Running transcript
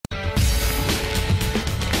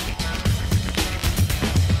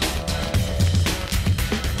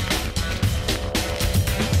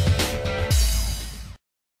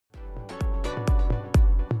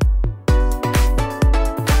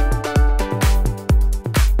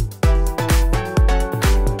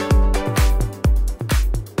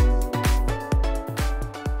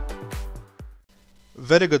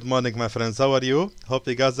Very good morning, my friends. How are you? Hope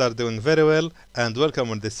you guys are doing very well, and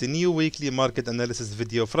welcome on this new weekly market analysis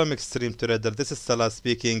video from Extreme Trader. This is Salah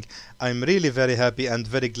speaking. I'm really very happy and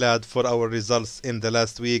very glad for our results in the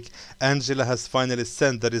last week. Angela has finally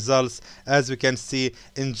sent the results. As we can see,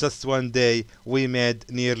 in just one day we made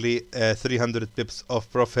nearly 300 pips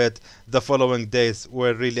of profit. The following days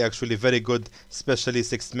were really actually very good, especially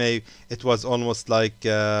 6th May. It was almost like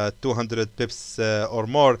 200 pips or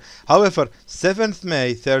more. However, 7th May,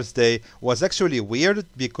 Thursday, was actually weird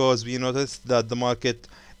because we noticed that the market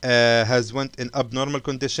has went in abnormal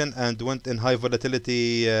condition and went in high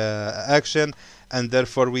volatility action, and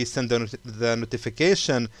therefore we send the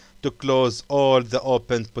notification to close all the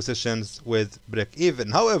open positions with break even.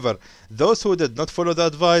 However, those who did not follow the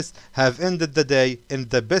advice have ended the day in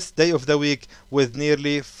the best day of the week with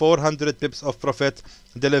nearly 400 pips of profit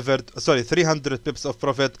delivered, 300 pips of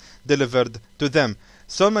profit delivered to them.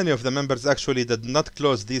 So many of the members actually did not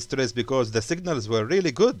close these trades because the signals were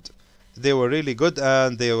really good. They were really good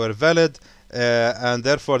and they were valid, and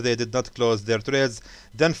therefore they did not close their trades.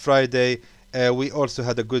 Then Friday, we also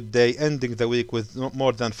had a good day, ending the week with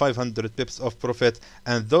more than 500 pips of profit,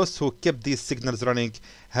 and those who kept these signals running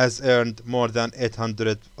has earned more than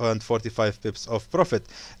 845 pips of profit.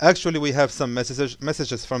 Actually, we have some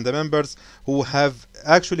messages from the members who have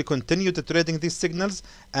actually continued trading these signals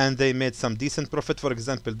and they made some decent profit. For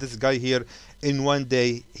example, this guy here, in one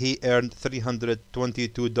day he earned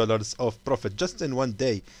 $322 of profit just in one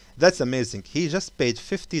day. That's amazing. He just paid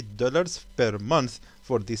 $50 per month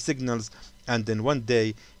for these signals, and in one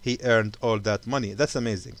day he earned all that money. That's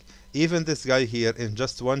amazing. Even this guy here, in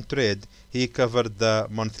just one trade, he covered the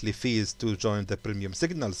monthly fees to join the premium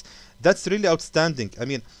signals. That's really outstanding. I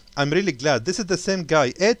mean, I'm really glad. This is the same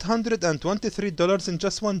guy. $823 in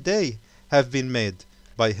just one day have been made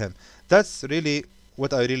by him. That's really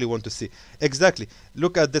what I really want to see. Exactly.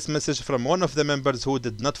 Look at this message from one of the members who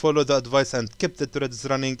did not follow the advice and kept the trades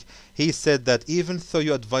running. He said that even though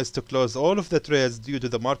you advised to close all of the trades due to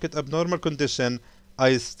the market abnormal condition,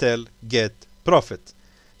 I still get profit.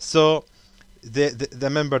 So the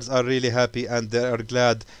members are really happy and they are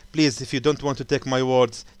glad. Please, if you don't want to take my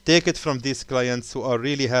words, take it from these clients who are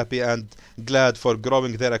really happy and glad for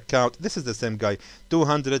growing their account. This is the same guy.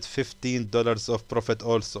 $215 of profit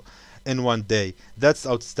also in one day. That's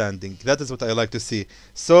outstanding. That is what I like to see.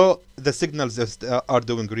 So the signals are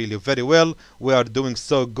doing really very well. We are doing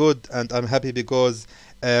so good, and I'm happy because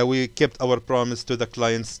we kept our promise to the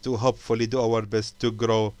clients to hopefully do our best to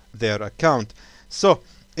grow their account. So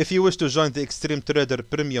if you wish to join the Extreme Trader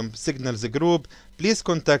Premium Signals group, please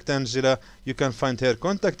contact Angela. You can find her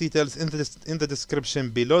contact details in the description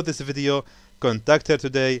below this video. Contact her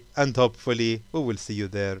today and hopefully we will see you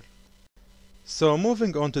there. So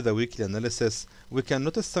moving on to the weekly analysis, we can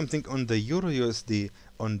notice something on the Euro USD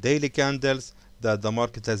on daily candles, that the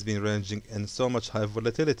market has been ranging in so much high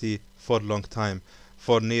volatility for a long time,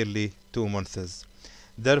 for nearly 2 months.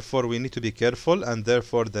 Therefore we need to be careful, and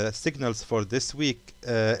therefore the signals for this week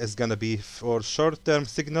is gonna be for short-term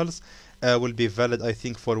signals, will be valid I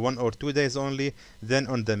think for 1 or 2 days only. Then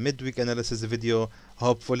on the midweek analysis video,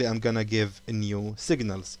 hopefully I'm gonna give new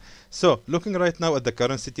signals. So looking right now at the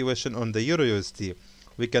current situation on the Euro USD,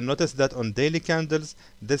 we can notice that on daily candles,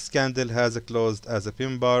 this candle has closed as a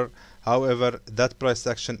pin bar. However, that price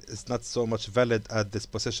action is not so much valid at this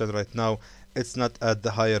position right now. It's not at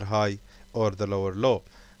the higher high or the lower low.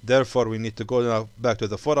 Therefore we need to go now back to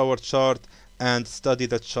the 4-hour chart and study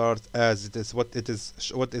the chart as it is. What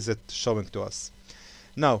is it showing to us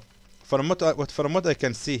now? From what I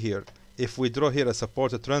can see here, if we draw here a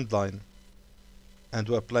support trend line and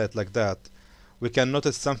we apply it like that, we can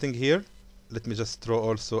notice something here. Let me just draw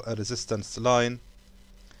also a resistance line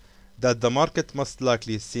that the market most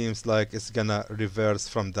likely seems like it's gonna reverse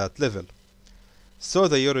from that level. So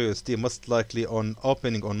the Euro USD most likely on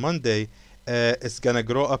opening on Monday, it's gonna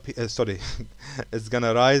grow up, it's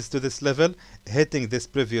gonna rise to this level, hitting this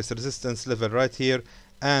previous resistance level right here,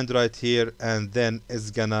 and then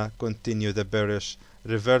it's gonna continue the bearish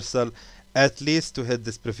reversal, at least to hit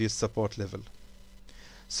this previous support level.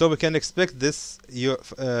 So we can expect this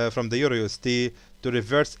from the Euro USD to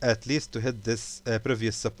reverse at least to hit this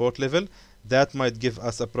previous support level. That might give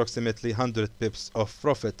us approximately 100 pips of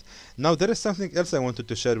profit. Now there is something else I wanted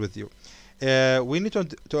to share with you. We need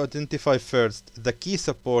to identify first the key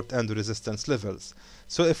support and resistance levels.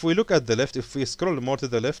 So if we look at the left, if we scroll more to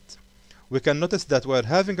the left, we can notice that we're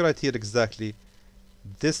having right here exactly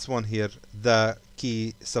this one here, the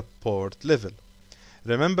key support level.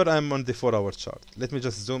 Remember, I'm on the 4-hour chart. Let me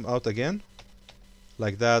just zoom out again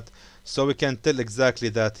like that. So we can tell exactly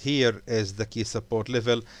that here is the key support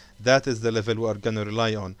level. That is the level we are going to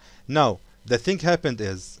rely on. Now, the thing happened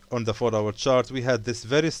is, on the 4-hour chart, we had this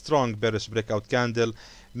very strong bearish breakout candle,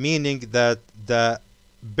 meaning that the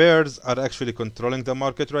bears are actually controlling the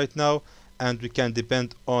market right now, and we can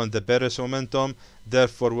depend on the bearish momentum.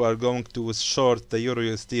 Therefore, we are going to short the Euro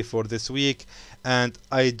USD for this week. And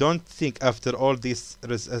I don't think after all these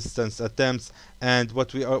resistance attempts and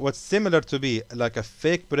what's similar to be like a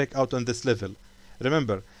fake breakout on this level.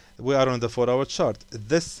 Remember, we are on the 4-hour chart.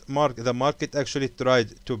 The market actually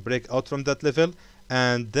tried to break out from that level,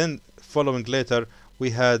 and then following later we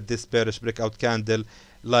had this bearish breakout candle,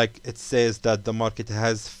 like it says that the market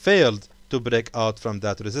has failed to break out from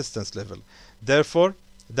that resistance level. Therefore,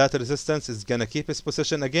 that resistance is gonna keep its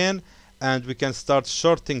position again, and we can start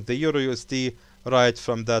shorting the Euro USD right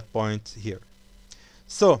from that point here.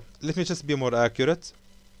 So let me just be more accurate.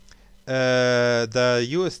 The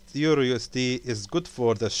Euro USD is good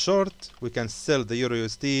for the short. We can sell the Euro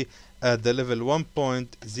USD at the level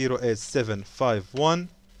 1.08751,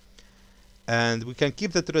 and we can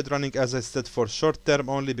keep the trade running, as I said, for short term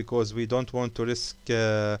only, because we don't want to risk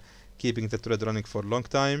keeping the trade running for a long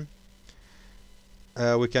time.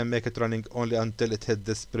 We can make it running only until it hit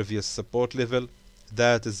this previous support level.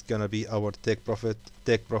 That is gonna be our take profit.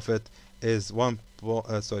 Take profit is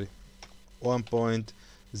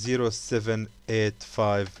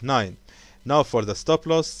 1.07859. Now for the stop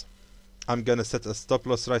loss, I'm gonna set a stop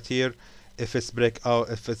loss right here. If it's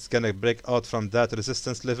gonna break out from that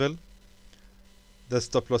resistance level, the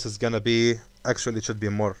stop loss is gonna be, actually it should be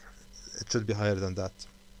more, it should be higher than that.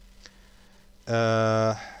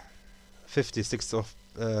 56 of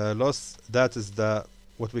loss. That is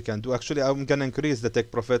what we can do. Actually, I'm gonna increase the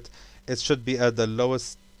take profit. It should be at the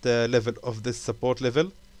lowest level of this support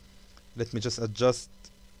level. Let me just adjust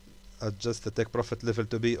the take profit level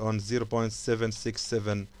to be on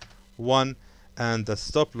 0.7671, and the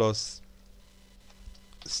stop loss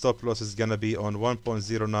is gonna be on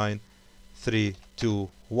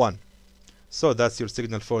 1.09321. So that's your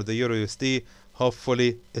signal for the Euro USD.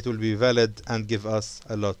 Hopefully it will be valid and give us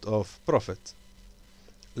a lot of profit.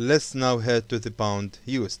 Let's now head to the pound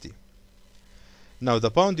USD. Now the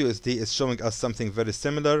pound USD is showing us something very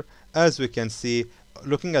similar. As we can see,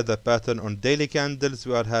 looking at the pattern on daily candles,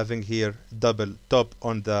 we are having here double top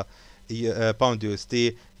on the pound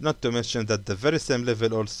USD, not to mention that the very same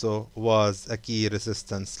level also was a key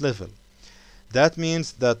resistance level. That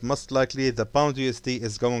means that most likely the pound USD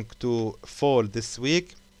is going to fall this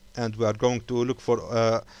week, and we are going to look for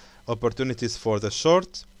opportunities for the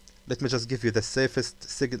short. Let me just give you the safest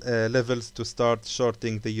levels to start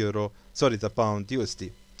shorting the pound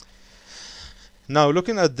USD. Now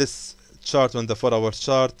looking at this chart on the 4-hour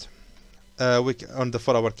chart, on the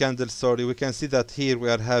 4-hour candle, we can see that here we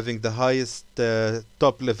are having the highest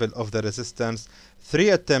top level of the resistance. 3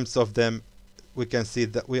 attempts of them, we can see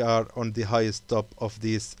that we are on the highest top of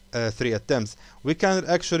these 3 attempts. We can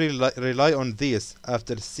actually rely on this.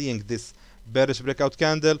 After seeing this bearish breakout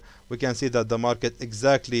candle, we can see that the market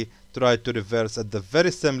exactly tried to reverse at the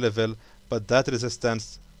very same level, but that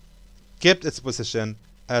resistance kept its position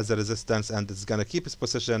as a resistance, and it's gonna keep its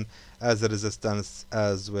position as a resistance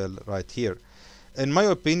as well right here. In my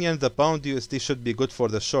opinion, the pound USD should be good for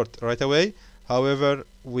the short right away. However,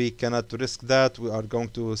 we cannot risk that. We are going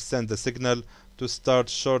to send a signal to start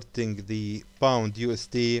shorting the pound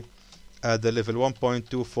USD at the level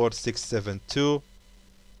 1.24672,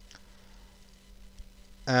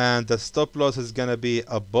 and the stop loss is gonna be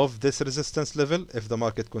above this resistance level. If the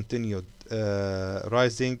market continued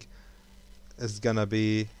rising, it's gonna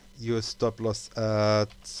be use stop loss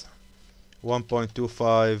at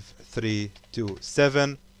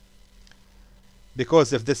 1.25327,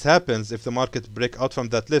 because if this happens, if the market break out from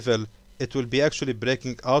that level, it will be actually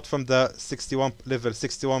breaking out from the level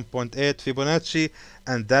 61.8 Fibonacci,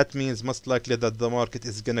 and that means most likely that the market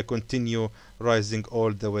is gonna continue rising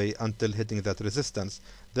all the way until hitting that resistance.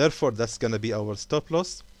 Therefore, that's gonna be our stop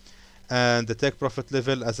loss. And the take profit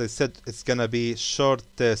level, as I said, it's gonna be short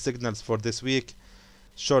signals for this week,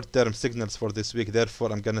 short-term signals for this week.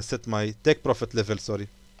 Therefore, I'm gonna set my take profit level.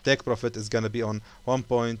 Take profit is gonna be on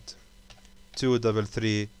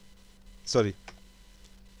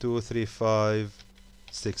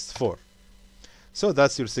 23564. So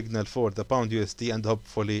that's your signal for the pound USD, and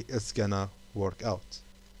hopefully it's gonna work out.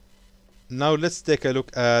 Now let's take a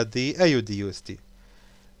look at the AUD USD.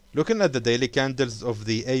 Looking at the daily candles of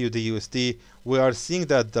the AUD USD, we are seeing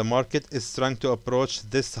that the market is trying to approach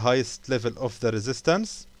this highest level of the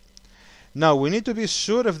resistance. Now we need to be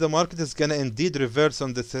sure if the market is gonna indeed reverse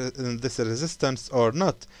on this resistance or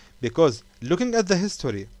not, because looking at the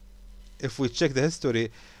history, if we check the history,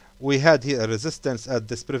 we had here a resistance at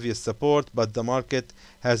this previous support, but the market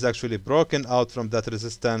has actually broken out from that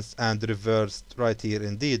resistance and reversed right here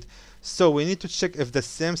indeed. So we need to check if the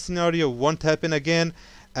same scenario won't happen again,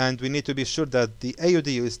 and we need to be sure that the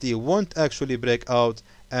AUD/USD won't actually break out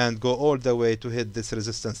and go all the way to hit this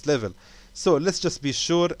resistance level. So let's just be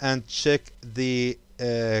sure and check the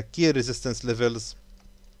key resistance levels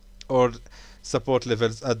or support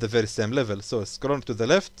levels at the very same level. So scroll to the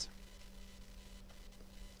left.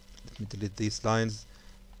 Let me delete these lines,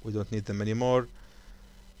 we don't need them anymore.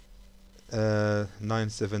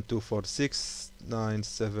 97246,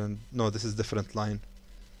 97, no, this is different line.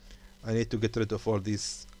 I need to get rid of all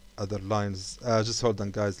these other lines. Just hold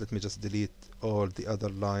on guys, let me just delete all the other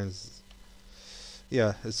lines.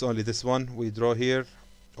 Yeah, it's only this one we draw here.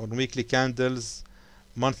 On weekly candles,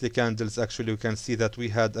 monthly candles, actually we can see that we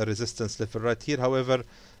had a resistance level right here. However,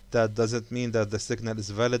 that doesn't mean that the signal is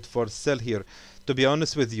valid for sell here. To be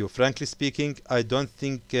honest with you, frankly speaking, I don't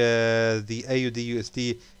think the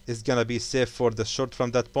AUD/USD is gonna be safe for the short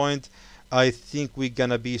from that point. I think we're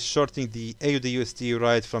gonna be shorting the AUD/USD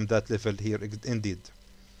right from that level here indeed.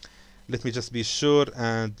 Let me just be sure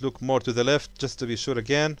and look more to the left just to be sure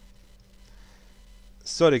again.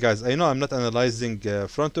 Sorry guys, I know I'm not analyzing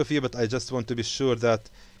front of you, but I just want to be sure that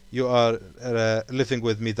you are living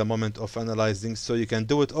with me the moment of analyzing, so you can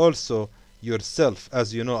do it also yourself.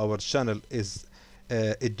 As you know, our channel is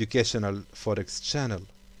educational Forex channel.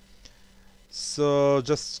 So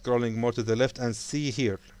just scrolling more to the left and see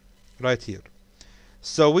here, right here.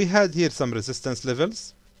 So we had here some resistance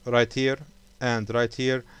levels right here and right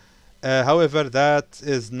here. However, that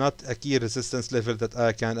is not a key resistance level that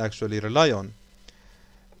I can actually rely on.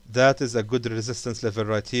 That is a good resistance level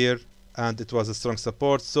right here, and it was a strong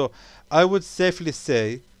support. So I would safely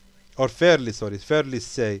say, or fairly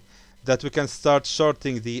say that we can start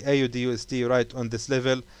shorting the AUD/USD right on this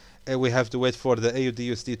level. We have to wait for the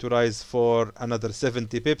AUD/USD to rise for another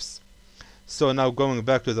 70 pips. So now going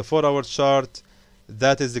back to the 4-hour chart,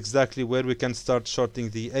 that is exactly where we can start shorting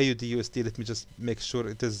the AUD/USD. Let me just make sure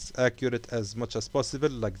it is accurate as much as possible,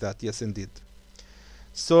 like that. Yes, indeed.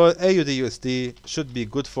 So AUD/USD should be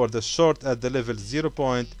good for the short at the level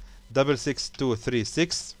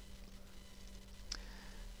 0.66236,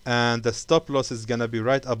 and the stop loss is gonna be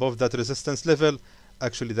right above that resistance level.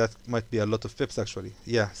 Actually, that might be a lot of pips actually.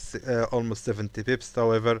 Yeah, almost 70 pips.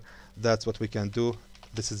 However, that's what we can do.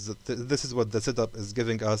 This is what the setup is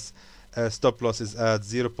giving us. Stop loss is at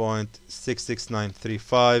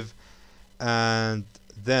 0.66935, and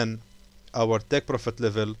then our take profit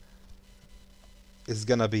level is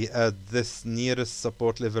gonna be at this nearest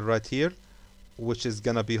support level right here, which is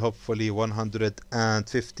gonna be hopefully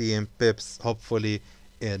 115 pips, hopefully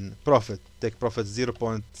in profit. Take profit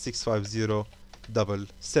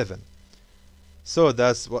 0.65077. So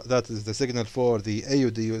that is the signal for the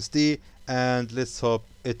AUD/USD, and let's hope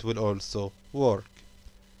it will also work.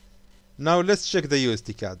 Now let's check the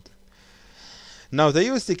USD CAD. Now the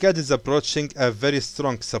USD CAD is approaching a very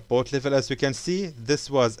strong support level. As we can see, this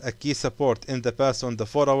was a key support in the past on the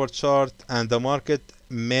 4-hour chart, and the market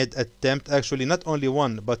made attempt, actually not only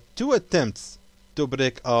one but two attempts to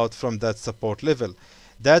break out from that support level.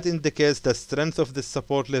 That indicates the strength of this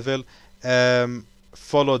support level,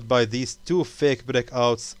 followed by these two fake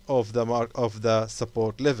breakouts of the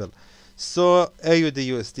support level. So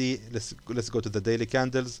AUD/USD, let's go to the daily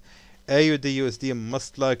candles. AUD/USD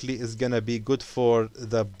most likely is gonna be good for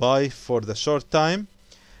the buy for the short time.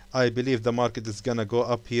 I believe the market is gonna go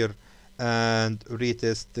up here and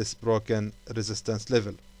retest this broken resistance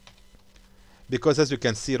level, because as you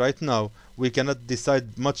can see right now, we cannot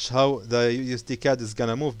decide much how the USD CAD is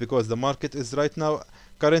gonna move, because the market is right now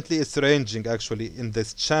currently it's ranging actually in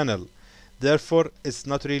this channel. Therefore, it's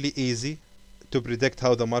not really easy to predict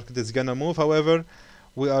how the market is gonna move. However,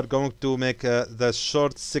 we are going to make the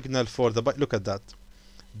short signal for the buy. Look at that.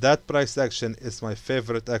 That price action is my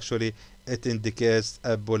favorite actually. It indicates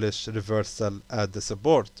a bullish reversal at the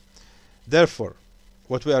support. Therefore,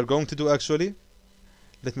 what we are going to do actually,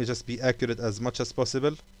 let me just be accurate as much as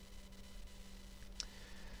possible.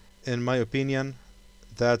 In my opinion,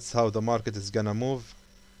 that's how the market is gonna move.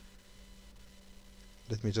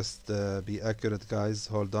 Let me just be accurate guys,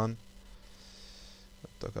 hold on.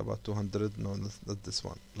 Talk about 200, no, not this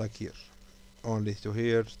one, like here, only to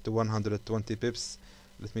here to 120 pips.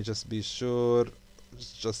 Let me just be sure,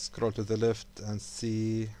 just scroll to the left and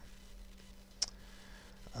see.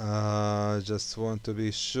 Just want to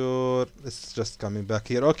be sure, it's just coming back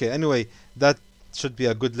here. Okay, anyway, that should be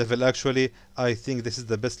a good level actually. I think this is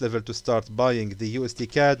the best level to start buying the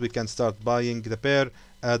USD CAD. We can start buying the pair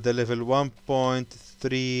at the level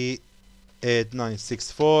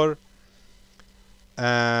 1.38964,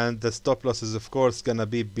 and the stop loss is of course gonna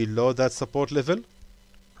be below that support level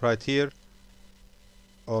right here,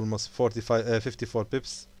 almost 54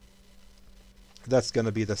 pips. That's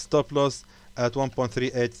gonna be the stop loss at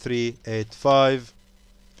 1.38385,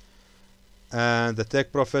 and the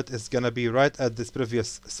take profit is gonna be right at this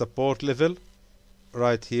previous support level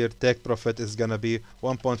right here. Take profit is gonna be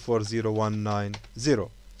 1.40190.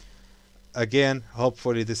 Again,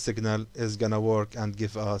 hopefully this signal is gonna work and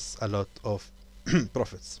give us a lot of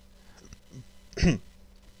profits.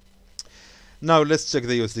 Now let's check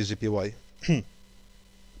the USD/JPY.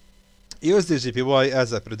 USD/JPY,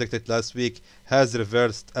 as I predicted last week, has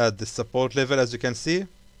reversed at the support level. As you can see,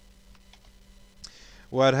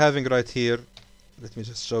 we are having right here, let me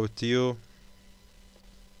just show it to you.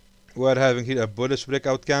 We are having here a bullish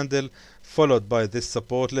breakout candle followed by this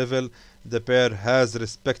support level. The pair has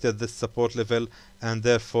respected this support level and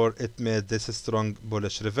therefore it made this strong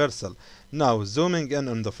bullish reversal. Now zooming in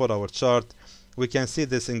on the 4-hour chart, we can see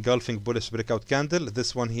this engulfing bullish breakout candle,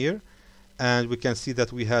 this one here, and we can see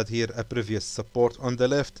that we had here a previous support on the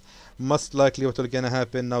left. Most likely what is gonna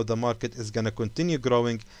happen now, the market is gonna continue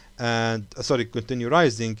growing and continue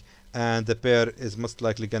rising, and the pair is most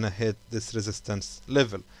likely gonna hit this resistance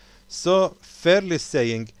level. So fairly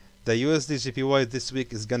saying, the USD/JPY this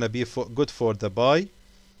week is gonna be good for the buy.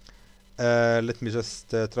 Let me just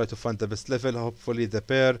try to find the best level. Hopefully the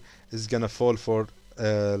pair is gonna fall for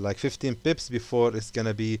like 15 pips before it's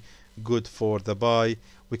gonna be good for the buy.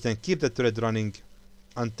 We can keep the trade running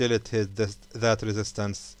until it hits that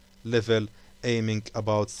resistance level, aiming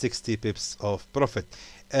about 60 pips of profit.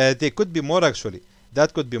 There could be more actually.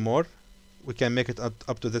 That could be more. We can make it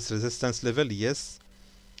up to this resistance level, yes.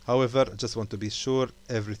 However, I just want to be sure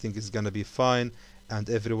everything is gonna be fine and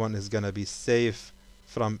everyone is gonna be safe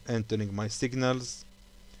from entering my signals.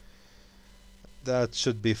 That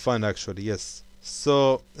should be fine actually, yes.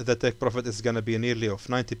 So the take profit is gonna be nearly of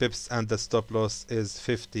 90 pips and the stop loss is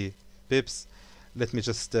 50 pips. Let me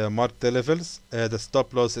just mark the levels. The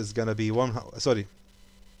stop loss is gonna be the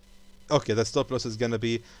stop loss is gonna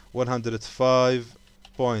be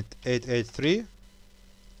 105.883,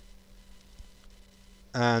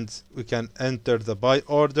 and we can enter the buy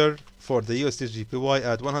order for the USD/JPY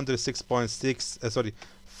at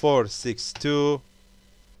 106.462,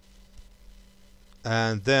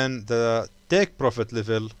 and then the take profit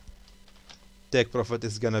level, take profit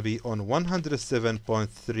is gonna be on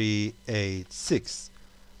 107.386.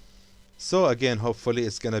 So again, hopefully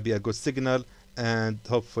it's gonna be a good signal and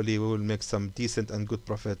hopefully we will make some decent and good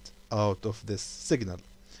profit out of this signal.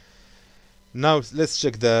 Now let's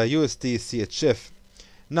check the USD/CHF.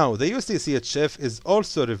 Now the USD/CHF is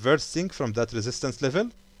also reversing from that resistance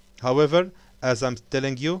level. However, as I'm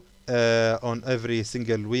telling you on every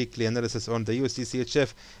single weekly analysis on the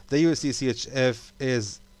USD/CHF, the USD/CHF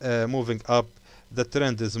is moving up. The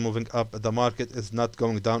trend is moving up. The market is not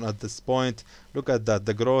going down at this point. Look at that.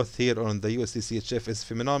 The growth here on the USD/CHF is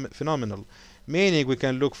phenomenal. Meaning we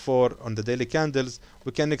can look for, on the daily candles,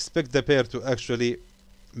 we can expect the pair to actually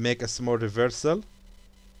make a small reversal.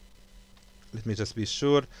 Let me just be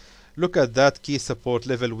sure. Look at that key support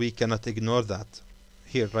level. We cannot ignore that.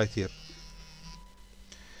 Here, right here.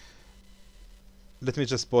 Let me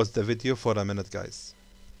just pause the video for a minute, guys.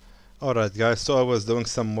 Alright guys, so I was doing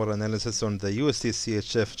some more analysis on the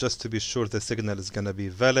USD/CHF just to be sure the signal is gonna be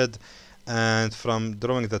valid, and from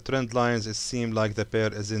drawing the trend lines it seemed like the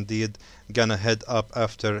pair is indeed gonna head up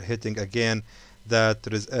after hitting again that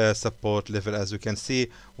support level. As you can see,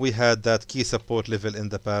 we had that key support level in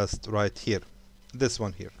the past right here, this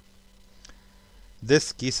one here.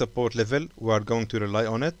 This key support level, we are going to rely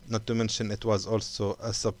on it, not to mention it was also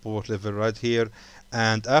a support level right here,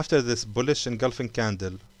 and after this bullish engulfing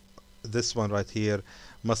candle, this one right here,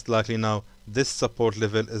 most likely now this support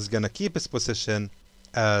level is gonna keep its position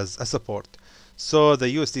as a support. So the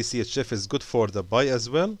USD/CHF is good for the buy as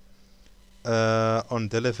well. On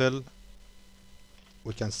the level,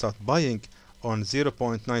 we can start buying on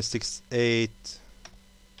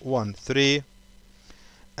 0.96813,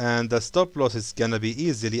 and the stop loss is gonna be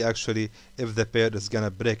easily actually if the pair is gonna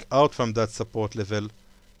break out from that support level.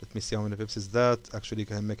 Let me see how many pips is that. Actually you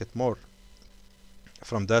can make it more.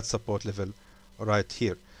 From that support level right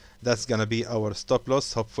here, that's gonna be our stop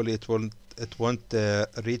loss. Hopefully it won't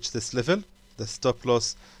reach this level. The stop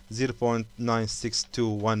loss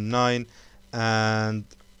 0.96219, and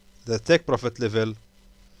the take profit level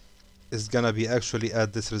is gonna be actually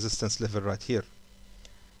at this resistance level right here.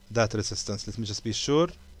 that resistance. Let me just be sure.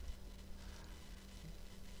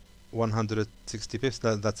 160 pips,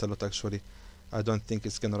 that's a lot actually. I don't think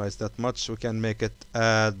it's gonna rise that much. We can make it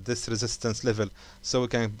at this resistance level, so we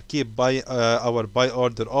can keep our buy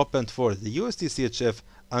order open for the USD CHF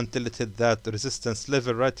until it hit that resistance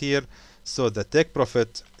level right here. So the take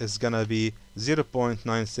profit is gonna be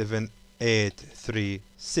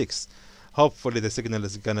 0.97836. Hopefully the signal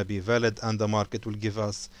is gonna be valid and the market will give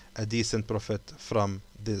us a decent profit from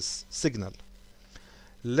this signal.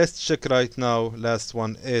 Let's check right now. Last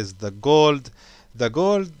one is the gold. The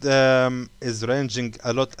gold is ranging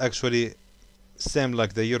a lot actually, same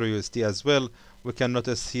like the Euro USD as well. We can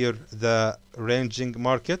notice here the ranging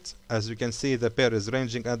market. As you can see, the pair is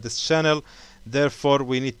ranging at this channel. Therefore,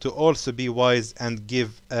 we need to also be wise and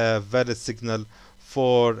give a valid signal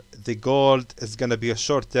for the gold. It's gonna be a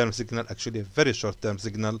short-term signal, actually a very short-term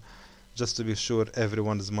signal, just to be sure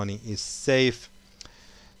everyone's money is safe.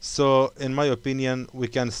 So in my opinion, we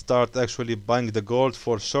can start actually buying the gold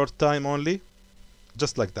for short time only,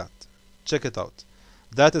 just like that. Check it out.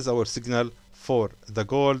 That is our signal for the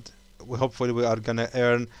gold. Hopefully we are gonna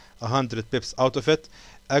earn 100 pips out of it.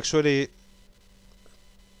 Actually,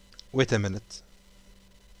 wait a minute.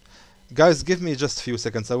 Guys, give me just a few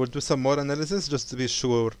seconds. I will do some more analysis just to be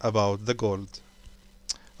sure about the gold.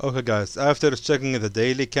 Okay guys, after checking the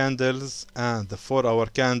daily candles and the 4-hour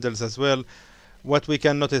candles as well, what we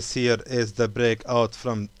can notice here is the breakout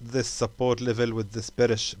from this support level with this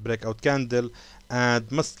bearish breakout candle,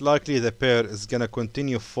 and most likely the pair is gonna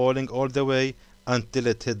continue falling all the way until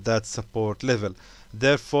it hit that support level.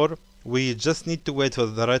 Therefore, we just need to wait for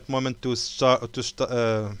the right moment to start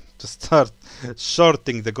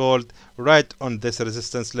shorting the gold right on this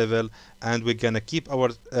resistance level, and we're gonna keep our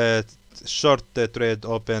short trade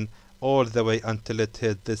open all the way until it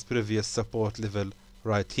hit this previous support level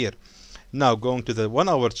right here. Now going to the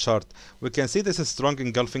 1-hour chart, we can see this is strong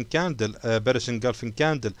engulfing candle, bearish engulfing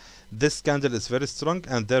candle. This candle is very strong,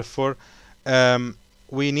 and therefore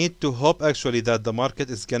we need to hope actually that the market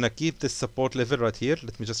is gonna keep this support level right here.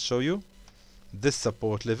 Let me just show you this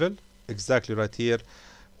support level exactly right here.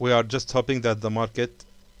 We are just hoping that the market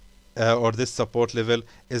or this support level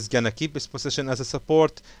is gonna keep its position as a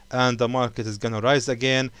support, and the market is gonna rise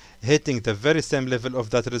again, hitting the very same level of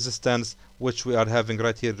that resistance which we are having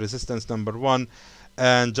right here, resistance number 1,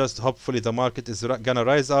 and just hopefully the market is gonna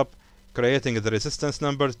rise up, creating the resistance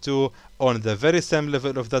number 2 on the very same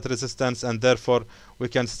level of that resistance, and therefore we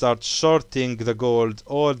can start shorting the gold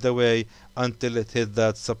all the way until it hit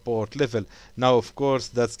that support level. Now of course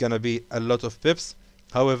that's gonna be a lot of pips.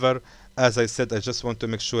 However, as I said, I just want to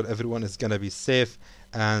make sure everyone is gonna be safe,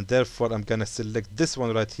 and therefore I'm gonna select this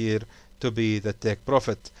one right here to be the take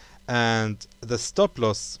profit, and the stop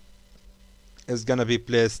loss is gonna be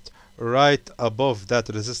placed right above that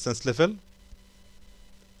resistance level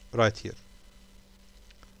right here.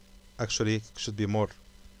 Actually, should be more,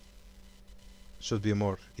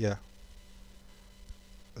 yeah.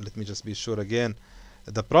 Let me just be sure again.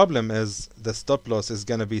 The problem is the stop loss is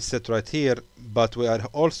gonna be set right here, but we are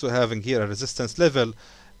also having here a resistance level,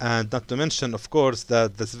 and not to mention of course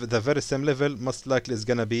that the very same level most likely is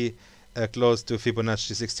gonna be close to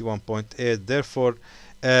Fibonacci 61.8. Therefore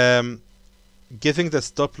giving the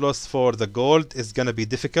stop loss for the gold is gonna be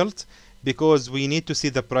difficult, because we need to see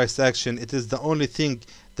the price action. It is the only thing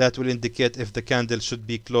that will indicate if the candle should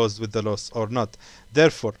be closed with the loss or not.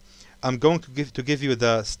 Therefore I'm going to give you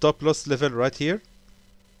the stop loss level right here,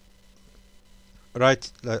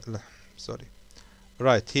 right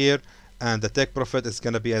here, and the take profit is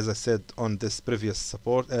gonna be, as I said, on this previous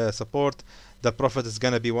support. The profit is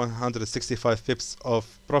gonna be 165 pips of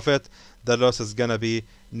profit. The loss is gonna be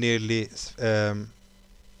nearly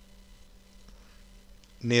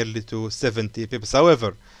to 70 pips.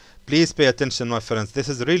 However, please pay attention, my friends. This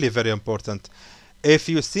is really very important. If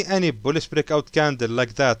you see any bullish breakout candle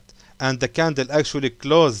like that, and the candle actually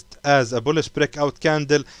closed as a bullish breakout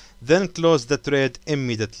candle, then close the trade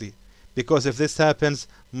immediately, because if this happens,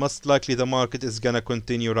 most likely the market is gonna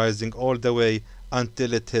continue rising all the way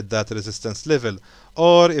until it hit that resistance level.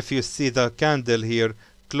 Or if you see the candle here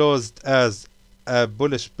closed as a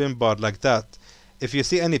bullish pin bar like that, if you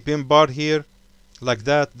see any pin bar here like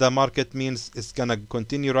that, the market means it's gonna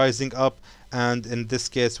continue rising up, and in this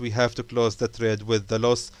case we have to close the trade with the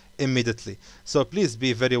loss immediately. So please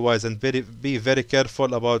be very wise and be very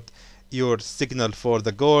careful about your signal for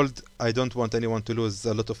the gold. I don't want anyone to lose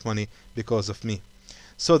a lot of money because of me.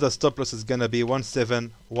 So the stop loss is gonna be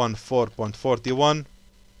 1714.41,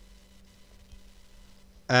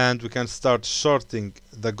 and we can start shorting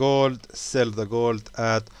the gold, sell the gold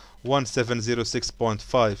at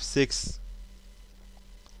 1706.56,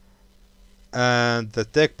 and the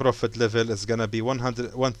take profit level is gonna be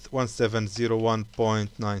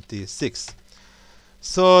 1701.96.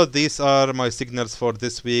 So these are my signals for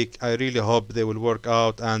this week. I really hope they will work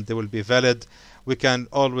out and they will be valid. We can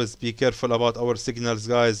always be careful about our signals,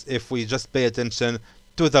 guys, if we just pay attention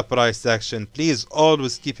to the price action. Please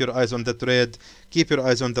always keep your eyes on the trade, keep your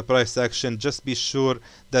eyes on the price action. Just be sure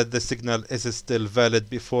that the signal is still valid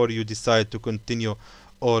before you decide to continue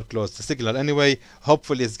or close the signal. Anyway,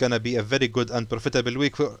 hopefully it's gonna be a very good and profitable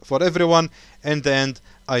week for everyone. In the end,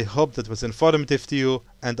 I hope that was informative to you,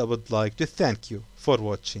 and I would like to thank you for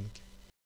watching.